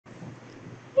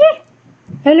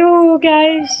Hello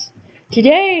guys!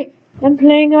 Today I'm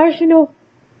playing Arsenal.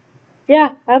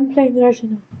 Yeah, I'm playing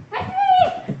Arsenal.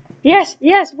 Yes,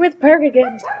 with Purg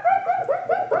again.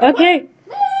 Okay,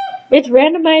 it's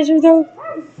randomizer though.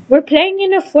 We're playing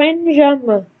in a friend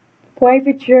genre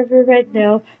private server right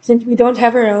now since we don't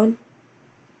have our own.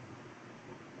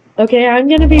 Okay, I'm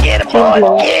gonna be team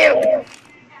blue.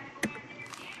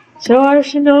 So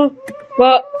Arsenal,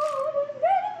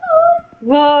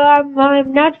 well,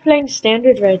 I'm not playing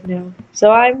standard right now,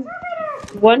 so I'm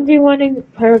 1v1ing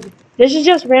Purg. This is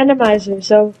just randomizer,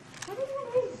 so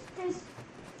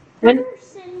when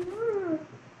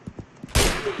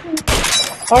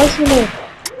Arsenal,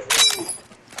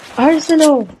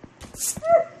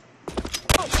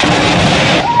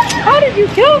 how did you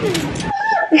kill me?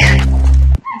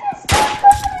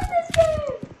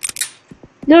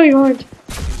 No, you weren't.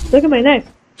 Look at my knife.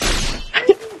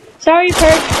 Sorry,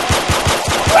 Purg.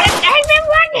 I'm in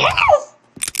one health!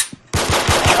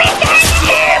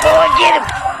 Yeah, boy, get him!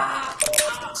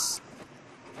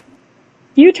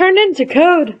 You turned into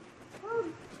code.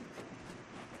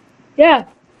 Yeah.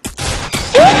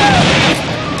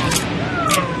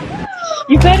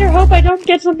 You better hope I don't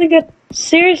get something that...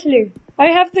 Seriously. I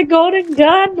have the golden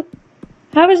gun.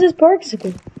 How is this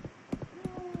possible?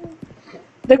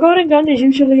 The golden gun is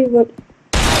usually what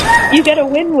you get a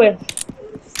win with.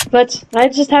 But I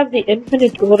just have the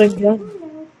infinite golden gun.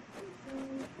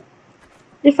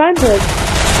 If I'm Purg.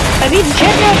 I mean,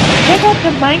 check out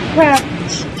the Minecraft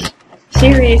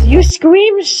series. You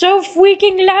scream so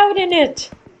freaking loud in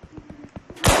it.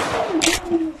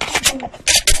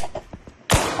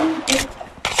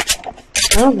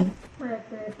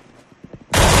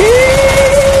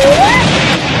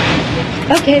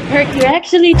 Okay, Purg, you're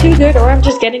actually too good, or I'm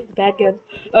just getting the bad gun.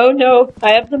 Oh no,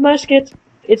 I have the musket.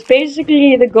 It's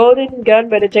basically the golden gun,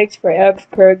 but it takes forever for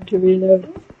Purg to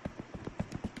reload.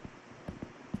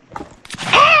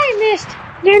 Ah, I missed!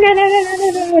 No,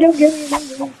 don't get me.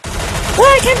 Oh,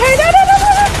 I can't hide!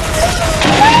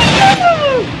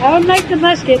 No! I don't like the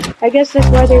musket. I guess that's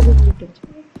why they removed it.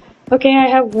 Okay, I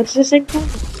have, what's this thing called?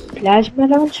 Plasma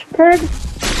launch Purg?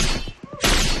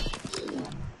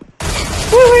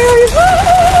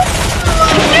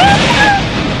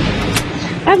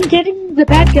 I'm getting the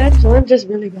bad gun, so I'm just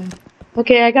really bad.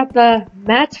 Okay, I got the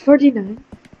Mat 49.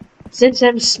 Since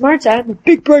I'm smart, I'm a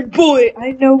big brain boy.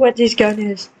 I know what this gun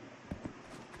is.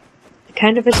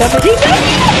 Kind of a submarine.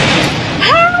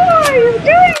 How are you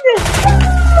doing this?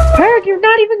 Purg, you're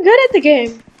not even good at the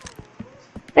game.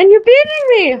 And you're beating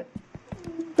me.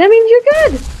 That means you're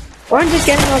good. Or I'm just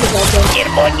getting all the bad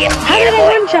guns. How did I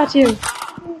one-shot you?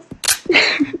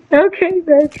 Okay,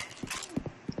 Purg.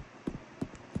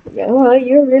 Yeah, well,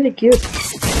 you're really cute.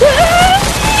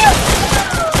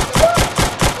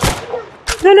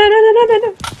 No.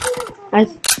 I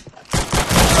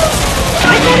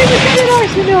thought it was an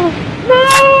Arsenal. No!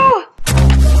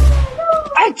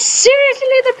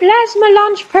 Seriously, the plasma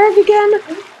launch Purg again?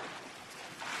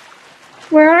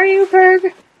 Where are you,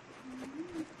 Purg?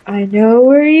 I know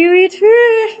where you eat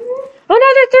fish.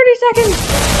 Another 30 seconds.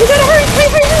 You gotta hurry.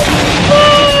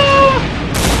 Oh!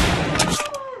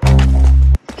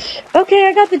 Okay,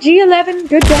 I got the G11.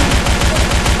 Good job.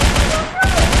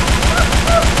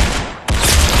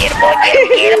 Get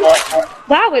him, boy.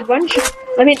 Wow, it one shot.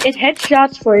 I mean, it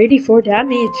headshots for 84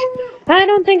 damage. I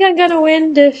don't think I'm gonna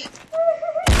win this.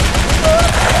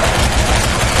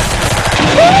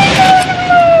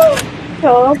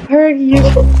 Oh, Purg, you.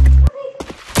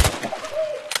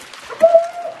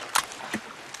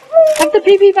 Have the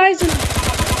PP Bison.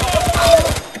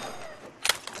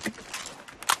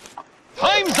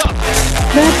 Time's up.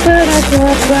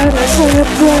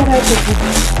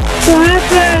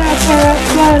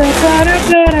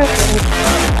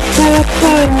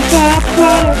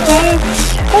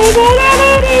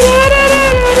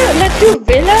 Let's do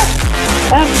Villa.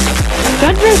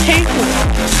 Gun rotation.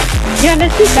 Yeah,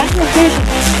 let's do gun rotation.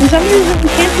 For some reason we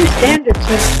can't do standard,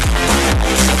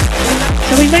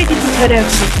 so we might need to cut out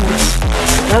sometimes.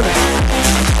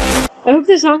 I hope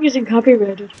the song isn't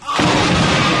copyrighted.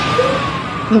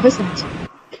 What was that?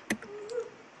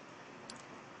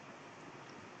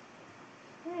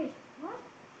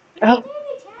 Oh,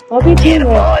 I'll be team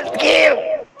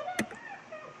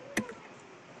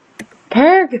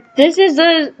Purg, this is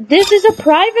a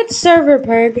private server,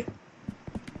 Purg.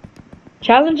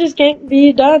 Challenges can't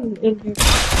be done in here.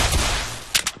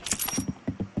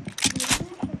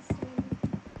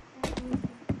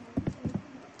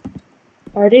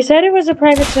 Already said it was a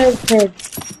private server, Purg.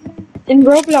 In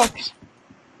Roblox.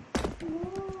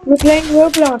 We're playing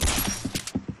Roblox.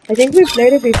 I think we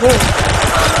played it before.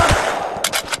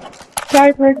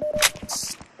 Sorry, Purg.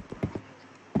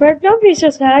 Berg, don't be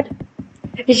so sad.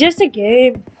 It's just a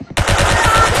game.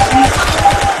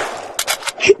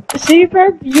 See,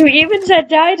 Berg, you even said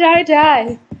die, die,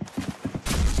 die.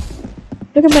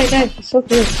 Look at my knife, it's so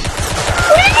good.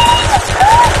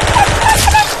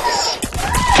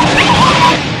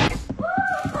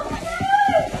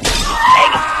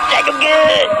 Take him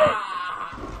good.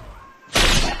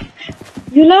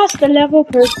 You lost the level,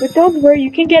 Purg, but don't worry,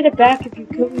 you can get it back if you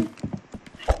kill me.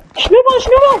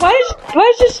 Snowball, why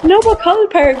is this snowball color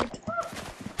Purged?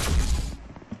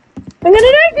 I'm gonna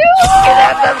die, you!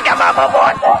 Come on,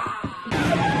 boy.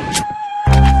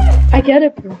 I get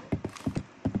it, Purg.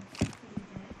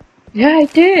 Yeah, I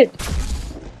did.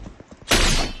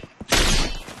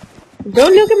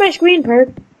 Don't look at my screen,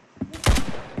 Purg.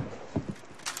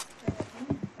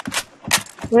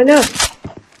 Why not?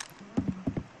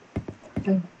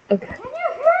 Oh, okay. Can you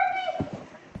hear me?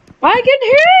 I can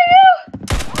hear you!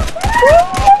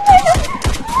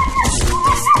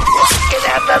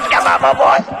 Come on,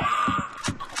 boy.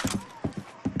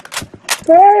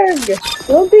 Purg,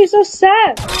 don't be so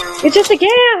sad. It's just a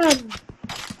game.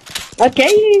 A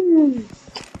game.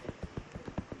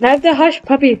 Now the hush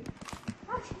puppy.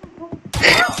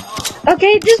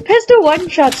 Okay, just pistol one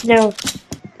shots now.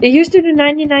 It used to do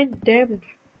 99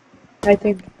 damage, I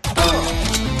think.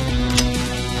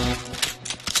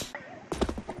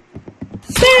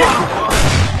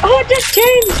 Oh, it just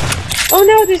changed! Oh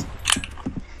no, there's...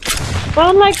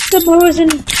 Unlike the moves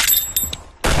and...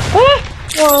 Ah!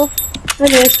 Oh, I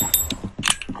missed.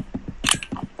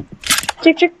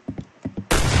 Chick, chick.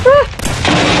 Ah!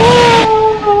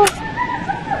 Oh!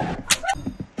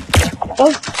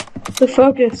 Oh, the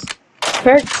focus.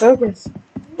 Purg focus.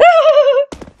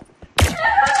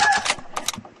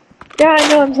 Yeah, I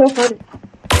know, I'm so funny.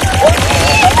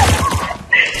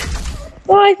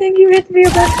 Oh, I think you hit me a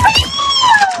bit.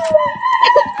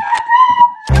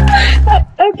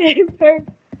 Okay, Purg.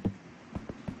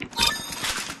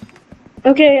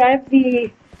 Okay, I have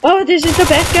the... Oh, this is the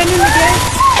best gun in the game.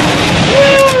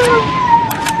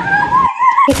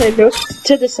 Because I looked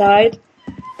to the side.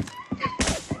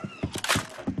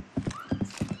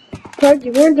 Purg,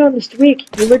 you weren't on the streak.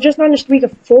 You were just on a streak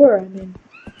of 4, I mean.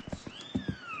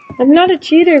 I'm not a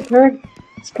cheater, Purg.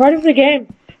 It's part of the game.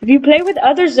 If you play with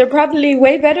others, they're probably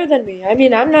way better than me. I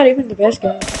mean, I'm not even the best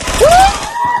guy.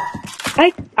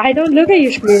 I don't look at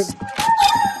your screen.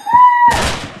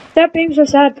 Stop being so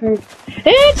sad, Purg.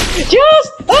 It's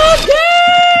just a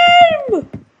game!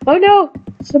 Oh no,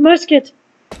 it's a musket.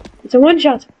 It's a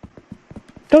one-shot.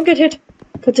 Don't get hit,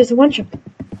 because it's a one-shot.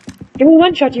 It will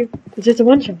one-shot you, because it's a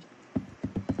one-shot.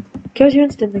 Kills you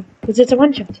instantly, because it's a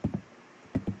one-shot.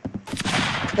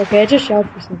 Okay, I just shot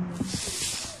for some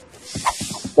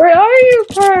reason. Where are you,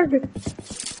 Purg?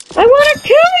 I want to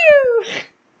kill you!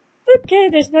 Okay,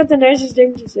 that's not the nicest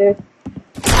thing to say.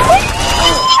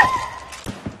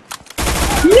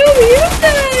 No, you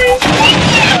died!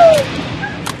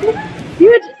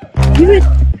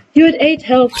 You had 8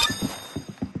 health.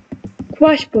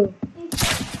 Quashbo.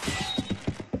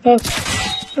 Oh.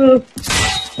 Oh.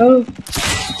 Oh.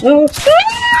 Oh.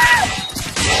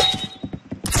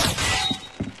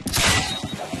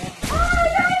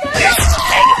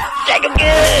 Take him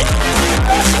good.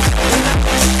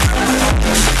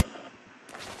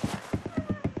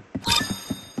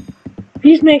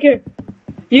 Peacemaker,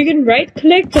 you can right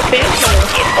click to fan power,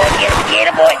 Get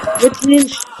him, boy.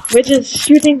 which is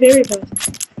shooting very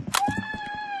fast.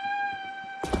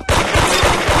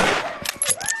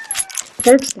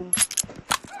 Purg style.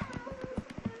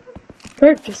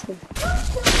 Purg just there.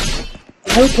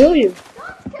 I'll kill you.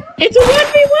 It's a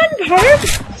 1v1, Purg!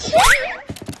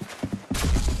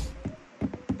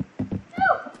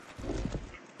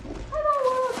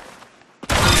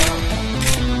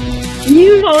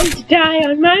 You won't die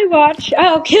on my watch.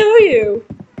 I'll kill you.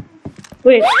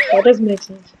 Wait, that doesn't make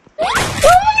sense.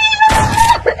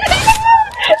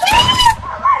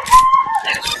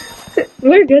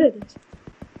 We're good at this.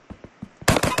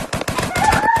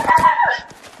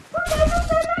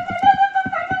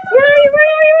 Where are you? Where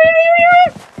are you? Where are you? Where are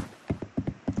you?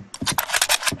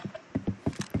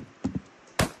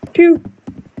 Pew.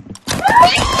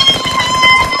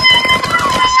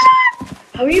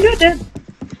 How are you not dead?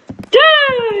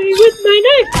 Die with my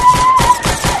knife!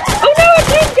 Oh no, it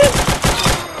came good!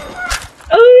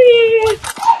 Oh yeah!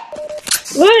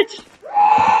 What?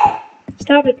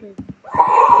 Stop it, Purg.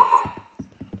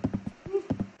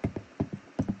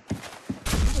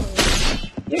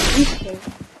 You're useful.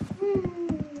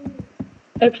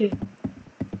 Okay.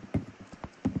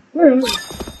 Where are we?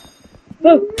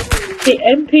 Oh, the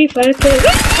MP5.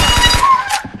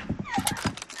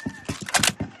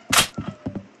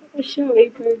 Shall we,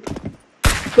 Purg?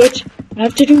 But I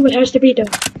have to do what has to be done.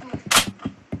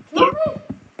 Yeah.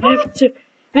 I have to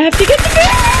get the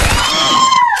gun!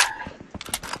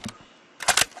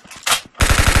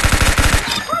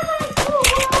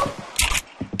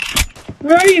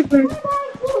 Where are you, Purg?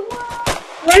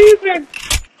 Where are you, Purg?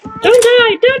 Don't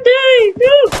die! Don't die!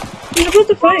 No! You're about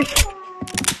to fight.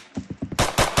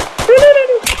 No.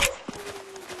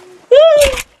 Ah!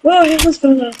 Whoa, I almost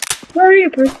fell off. Where are you,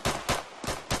 Purg?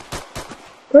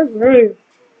 Purg, where are you?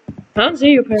 I don't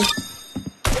see you, Purg.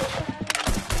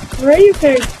 Where are you,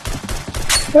 Purg?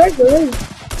 Purg, where are you?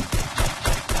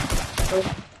 Oh.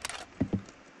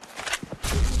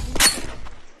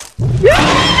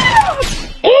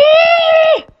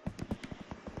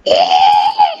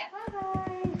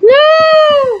 No!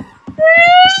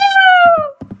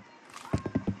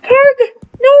 Purg!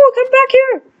 No, come back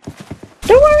here!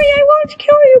 Don't worry, I won't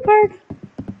kill you, Purg!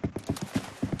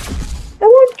 I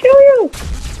won't kill you!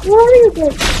 Where are you,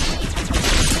 Purg?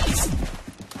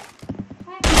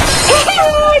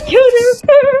 I killed you!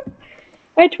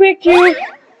 I twigged you!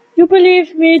 You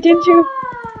believed me, didn't you?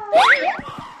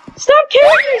 Stop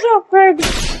killing yourself, Purg!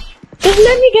 Just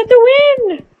let me get the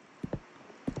win!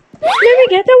 Let me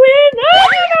get the win! No!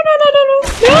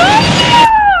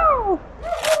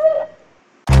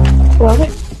 Well,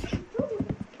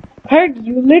 Purg,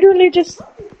 you literally just...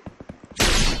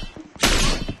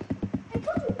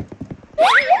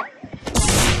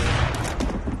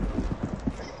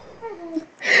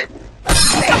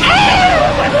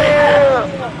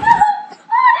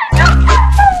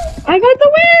 I got the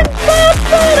win!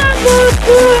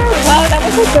 Wow, that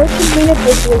was a 13-minute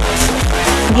victory.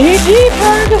 GG,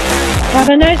 Purg! Have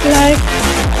a nice life.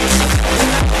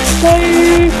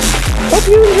 Bye! Hope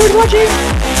you enjoyed watching.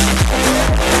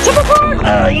 Super Porg!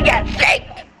 Oh, you got